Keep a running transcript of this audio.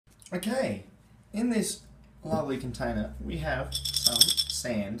Okay, in this lovely container we have some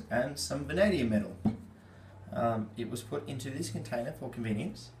sand and some vanadium metal. It was put into this container for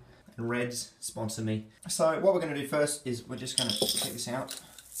convenience, and Reds sponsor me. So what we're going to do first is we're just going to take this out.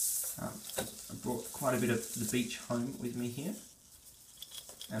 I brought quite a bit of the beach home with me here,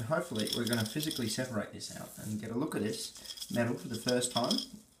 and hopefully we're going to physically separate this out and get a look at this metal for the first time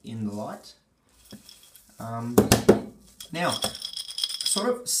in the light. Now, sort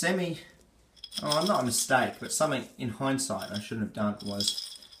of not a mistake, but something in hindsight I shouldn't have done was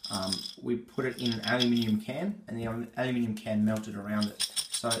we put it in an aluminium can, and the aluminium can melted around it.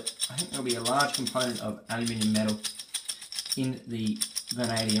 So I think there'll be a large component of aluminium metal in the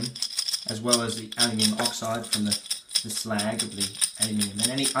vanadium, as well as the aluminium oxide from the slag of the aluminium and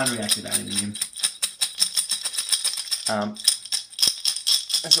any unreacted aluminium,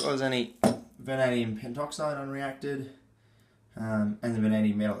 as well as any vanadium pentoxide unreacted, and the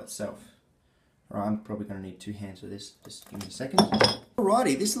vanadium metal itself. Right, I'm probably going to need 2 hands for this, just give me a second.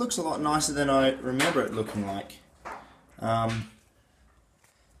 Alrighty, this looks a lot nicer than I remember it looking like. I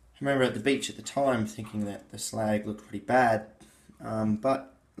remember at the beach at the time thinking that the slag looked pretty bad,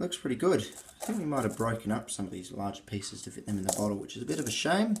 but it looks pretty good. I think we might have broken up some of these larger pieces to fit them in the bottle, which is a bit of a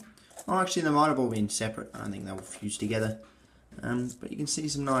shame. Oh, actually they might have all been separate. I don't think they will fuse together. But you can see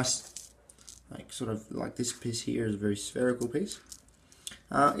some nice, sort of like this piece here is a very spherical piece.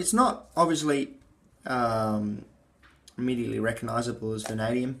 It's not obviously immediately recognizable as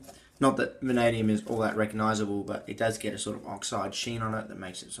vanadium. Not that vanadium is all that recognizable, but it does get a sort of oxide sheen on it that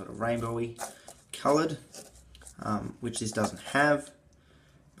makes it sort of rainbowy colored, which this doesn't have.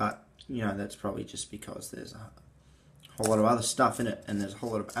 But you know, that's probably just because there's a whole lot of other stuff in it, and there's a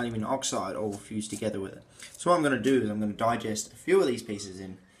whole lot of aluminium oxide all fused together with it. So what I'm going to do is I'm going to digest a few of these pieces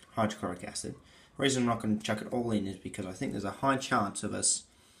in hydrochloric acid. The reason I'm not going to chuck it all in is because I think there's a high chance of us,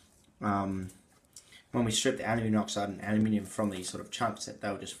 when we strip the aluminium oxide and aluminium from these sort of chunks, that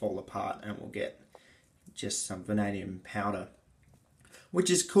they'll just fall apart and we'll get just some vanadium powder, which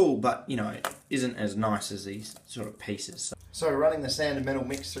is cool, but you know, it isn't as nice as these sort of pieces. So running the sand and metal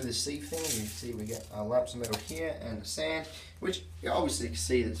mix through the sieve thing, you can see we get lumps of metal here and the sand, which you obviously can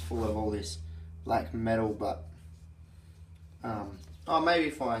see that's full of all this black metal, but maybe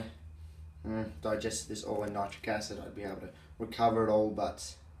if I digested this all in nitric acid, I'd be able to recover it all,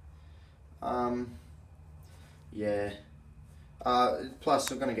 but yeah. Plus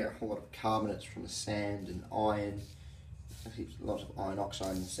we're going to get a whole lot of carbonates from the sand and iron. Lots of iron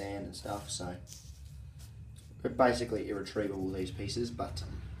oxide in the sand and stuff, so they're basically irretrievable, these pieces, but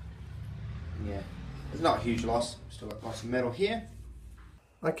yeah, it's not a huge loss. Still got lots of metal here.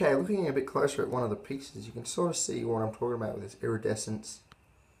 Okay, looking a bit closer at one of the pieces, you can sort of see what I'm talking about with this iridescence.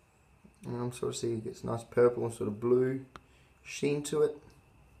 I'm sort of seeing it gets nice purple and sort of blue sheen to it.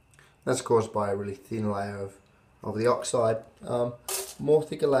 That's caused by a really thin layer of the oxide. More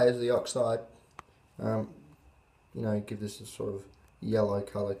thicker layers of the oxide, you know, give this a sort of yellow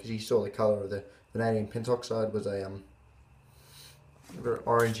colour, because you saw the colour of the vanadium pentoxide was a very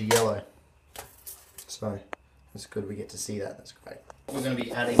orangey yellow. So that's good, we get to see that, that's great. What we're going to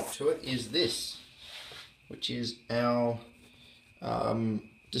be adding to it is this, which is our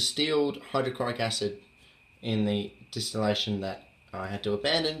distilled hydrochloric acid in the distillation that I had to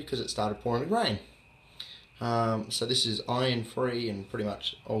abandon because it started pouring with rain. So this is iron free and pretty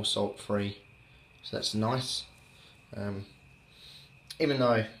much all salt free, so that's nice. Even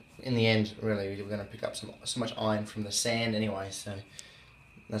though in the end really we're going to pick up so much iron from the sand anyway, so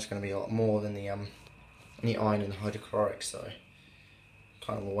that's going to be a lot more than the iron in the hydrochloric, so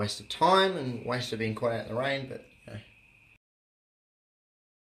kind of a waste of time and waste of being caught out in the rain, but you know.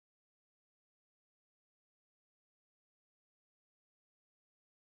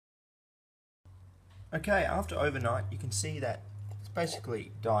 Okay, after overnight you can see that it's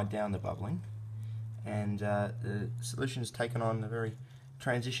basically died down, the bubbling, and the solution has taken on a very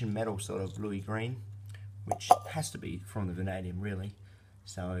transition metal sort of bluey green, which has to be from the vanadium really.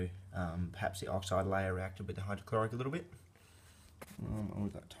 So perhaps the oxide layer reacted with the hydrochloric a little bit, and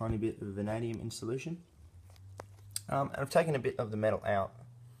we've got a tiny bit of vanadium in solution. And I've taken a bit of the metal out,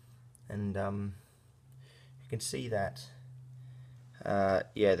 and you can see that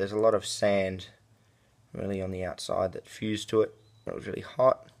yeah, there's a lot of sand really on the outside that fused to it. It was really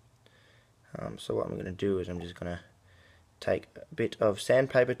hot. So what I'm going to do is I'm just going to take a bit of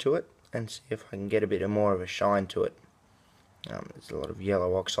sandpaper to it and see if I can get a bit more of a shine to it. There's a lot of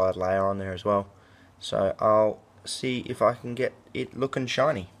yellow oxide layer on there as well, so I'll see if I can get it looking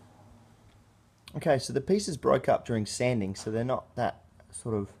shiny. Okay, so the pieces broke up during sanding, so they're not that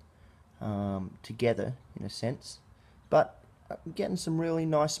sort of together in a sense, but I'm getting some really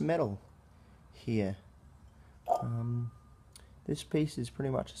nice metal here. This piece is pretty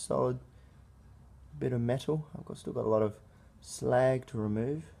much a solid bit of metal. Still got a lot of slag to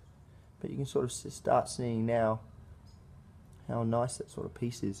remove, but you can sort of start seeing now how nice that sort of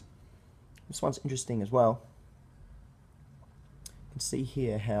piece is. This one's interesting as well. You can see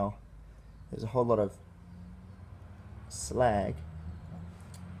here how there's a whole lot of slag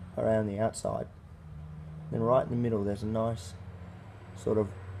around the outside. Then right in the middle there's a nice sort of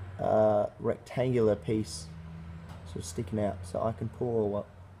rectangular piece sort of sticking out. So I can pull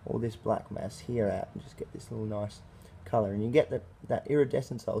all this black mass here out and just get this little nice colour. And you get that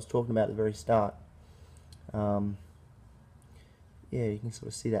iridescence I was talking about at the very start. Yeah, you can sort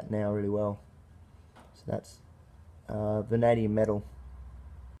of see that now really well. So that's vanadium metal.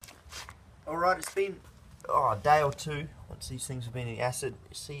 Alright, it's been a day or two once these things have been in the acid.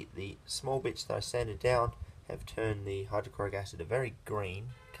 You see the small bits that I sanded down have turned the hydrochloric acid a very green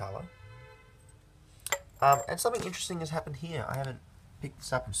colour. And something interesting has happened here. I haven't picked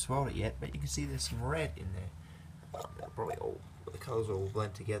this up and swirled it yet, but you can see there's some red in there. Probably the colours will all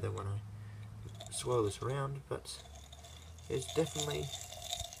blend together when I swirl this around, but there's definitely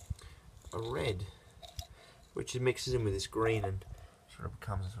a red, which mixes in with this green and sort of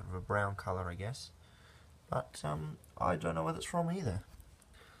becomes a sort of a brown colour, I guess. But I don't know what it's from either.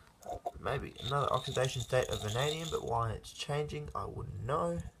 Maybe another oxidation state of vanadium, but why it's changing, I wouldn't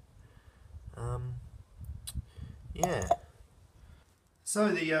know. Yeah. So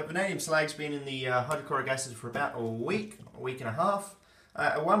the vanadium slag's been in the hydrochloric acid for about a week and a half.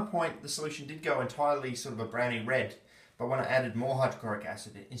 At one point the solution did go entirely sort of a browny red, but when I added more hydrochloric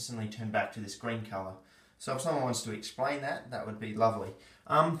acid it instantly turned back to this green colour. So if someone wants to explain that, that would be lovely.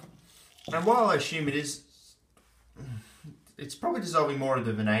 And while I assume it's probably dissolving more of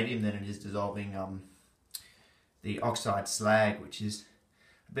the vanadium than it is dissolving the oxide slag, which is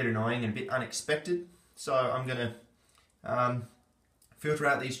a bit annoying and a bit unexpected. So I'm going to filter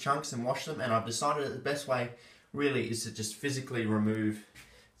out these chunks and wash them, and I've decided that the best way really is to just physically remove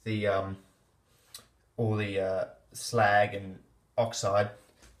the all the slag and oxide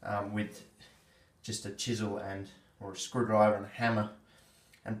with just a chisel or a screwdriver and a hammer,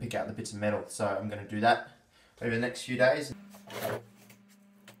 and pick out the bits of metal. So I'm going to do that over the next few days.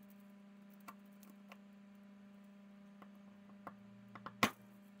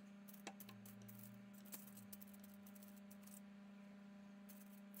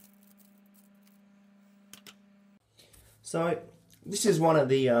 So this is one of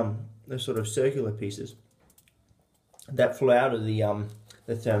the sort of circular pieces that flew out of the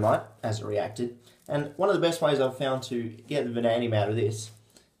thermite as it reacted. And one of the best ways I've found to get the vanadium out of this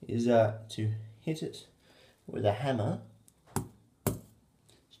is to hit it with a hammer.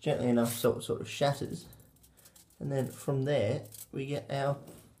 It's gently enough so it sort of shatters. And then from there we get our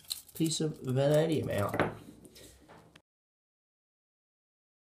piece of vanadium out.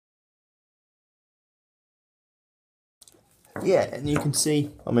 Yeah, and you can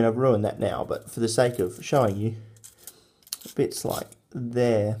see, I mean I've ruined that now, but for the sake of showing you, bits like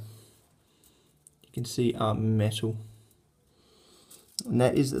there, you can see are metal. And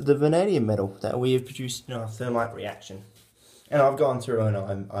that is the vanadium metal that we have produced in our thermite reaction. And I've gone through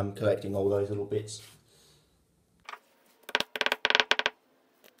and I'm collecting all those little bits.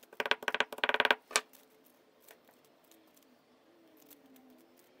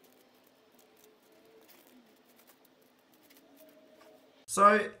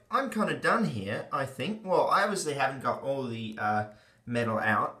 So I'm kind of done here, I think. Well, I obviously haven't got all the metal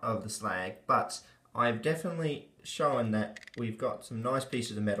out of the slag, but I've definitely shown that we've got some nice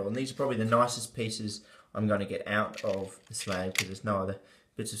pieces of metal, and these are probably the nicest pieces I'm going to get out of the slag because there's no other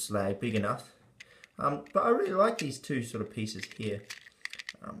bits of slag big enough. But I really like these two sort of pieces here.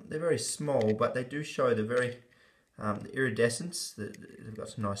 They're very small, but they do show the very the iridescence. They've got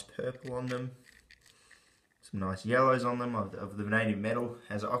some nice purple on them. Some nice yellows on them of the vanadium metal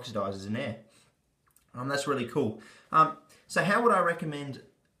as it oxidizes in air. That's really cool. So how would I recommend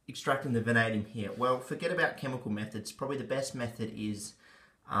extracting the vanadium here? Well, forget about chemical methods. Probably the best method is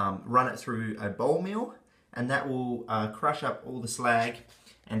run it through a ball mill, and that will crush up all the slag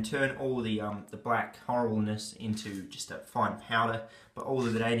and turn all the black horribleness into just a fine powder. But all the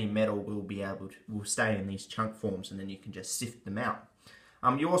vanadium metal will stay in these chunk forms, and then you can just sift them out.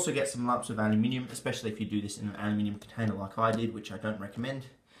 You also get some lumps of aluminium, especially if you do this in an aluminium container like I did, which I don't recommend.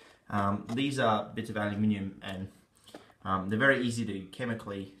 These are bits of aluminium, and they're very easy to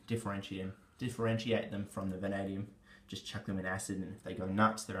chemically differentiate them from the vanadium. Just chuck them in acid, and if they go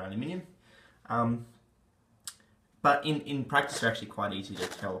nuts, they're aluminium. But in practice, they're actually quite easy to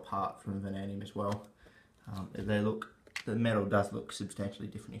tell apart from the vanadium as well. They look the metal does look substantially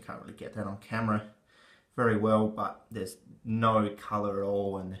different. You can't really get that on camera very well, but there's no colour at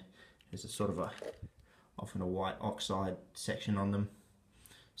all, and there's a sort of often a white oxide section on them.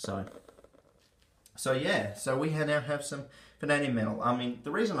 So yeah, so we now have some vanadium metal. I mean,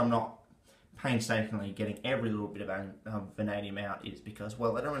 the reason I'm not painstakingly getting every little bit of vanadium out is because,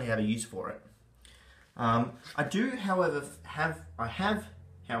 well, I don't really have a use for it. I do, however, have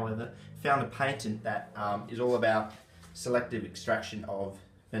found a patent that is all about selective extraction of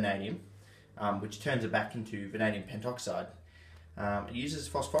vanadium, which turns it back into vanadium pentoxide. It uses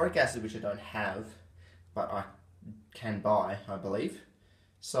phosphoric acid, which I don't have, but I can buy, I believe.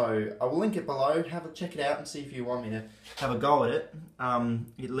 So I will link it below. Check it out and see if you want me to have a go at it.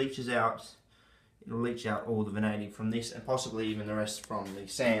 It'll leach out all the vanadium from this, and possibly even the rest from the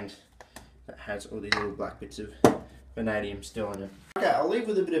sand that has all these little black bits of vanadium still in it. Okay, I'll leave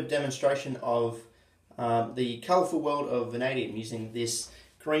with a bit of demonstration of the colourful world of vanadium using this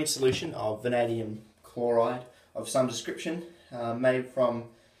green solution of vanadium chloride of some description, made from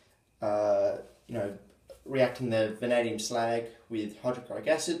reacting the vanadium slag with hydrochloric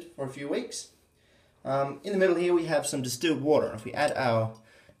acid for a few weeks. In the middle here we have some distilled water, and if we add our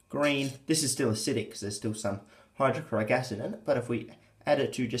green, this is still acidic because there's still some hydrochloric acid in it, but if we add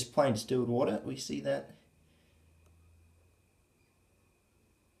it to just plain distilled water, we see that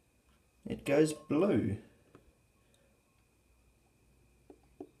it goes blue.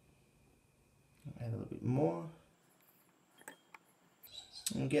 Add a little bit more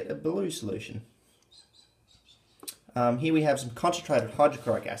and get a blue solution. Here we have some concentrated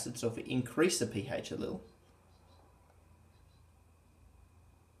hydrochloric acid, so if we increase the pH a little,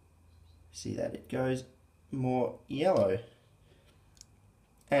 see that it goes more yellow.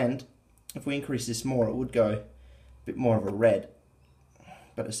 And if we increase this more, it would go a bit more of a red,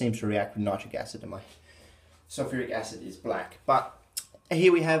 but it seems to react with nitric acid, and my sulfuric acid is black. But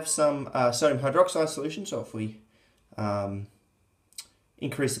here we have some sodium hydroxide solution, so if we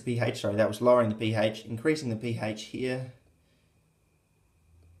increase the pH, sorry, that was lowering the pH, increasing the pH here,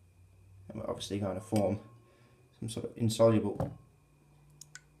 and we're obviously going to form some sort of insoluble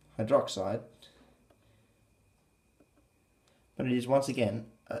hydroxide, but it is once again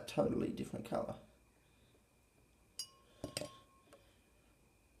a totally different colour.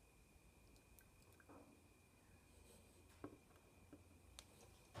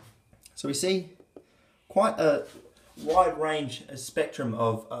 So we see quite a wide range, a spectrum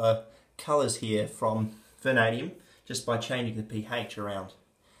of colours here from vanadium just by changing the pH around,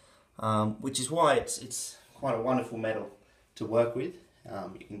 which is why it's quite a wonderful metal to work with.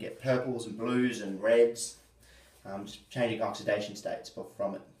 You can get purples and blues and reds, just changing oxidation states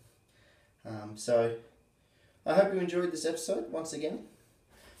from it. So I hope you enjoyed this episode once again,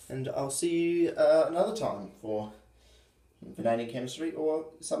 and I'll see you another time for vanadium chemistry or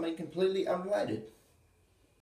something completely unrelated.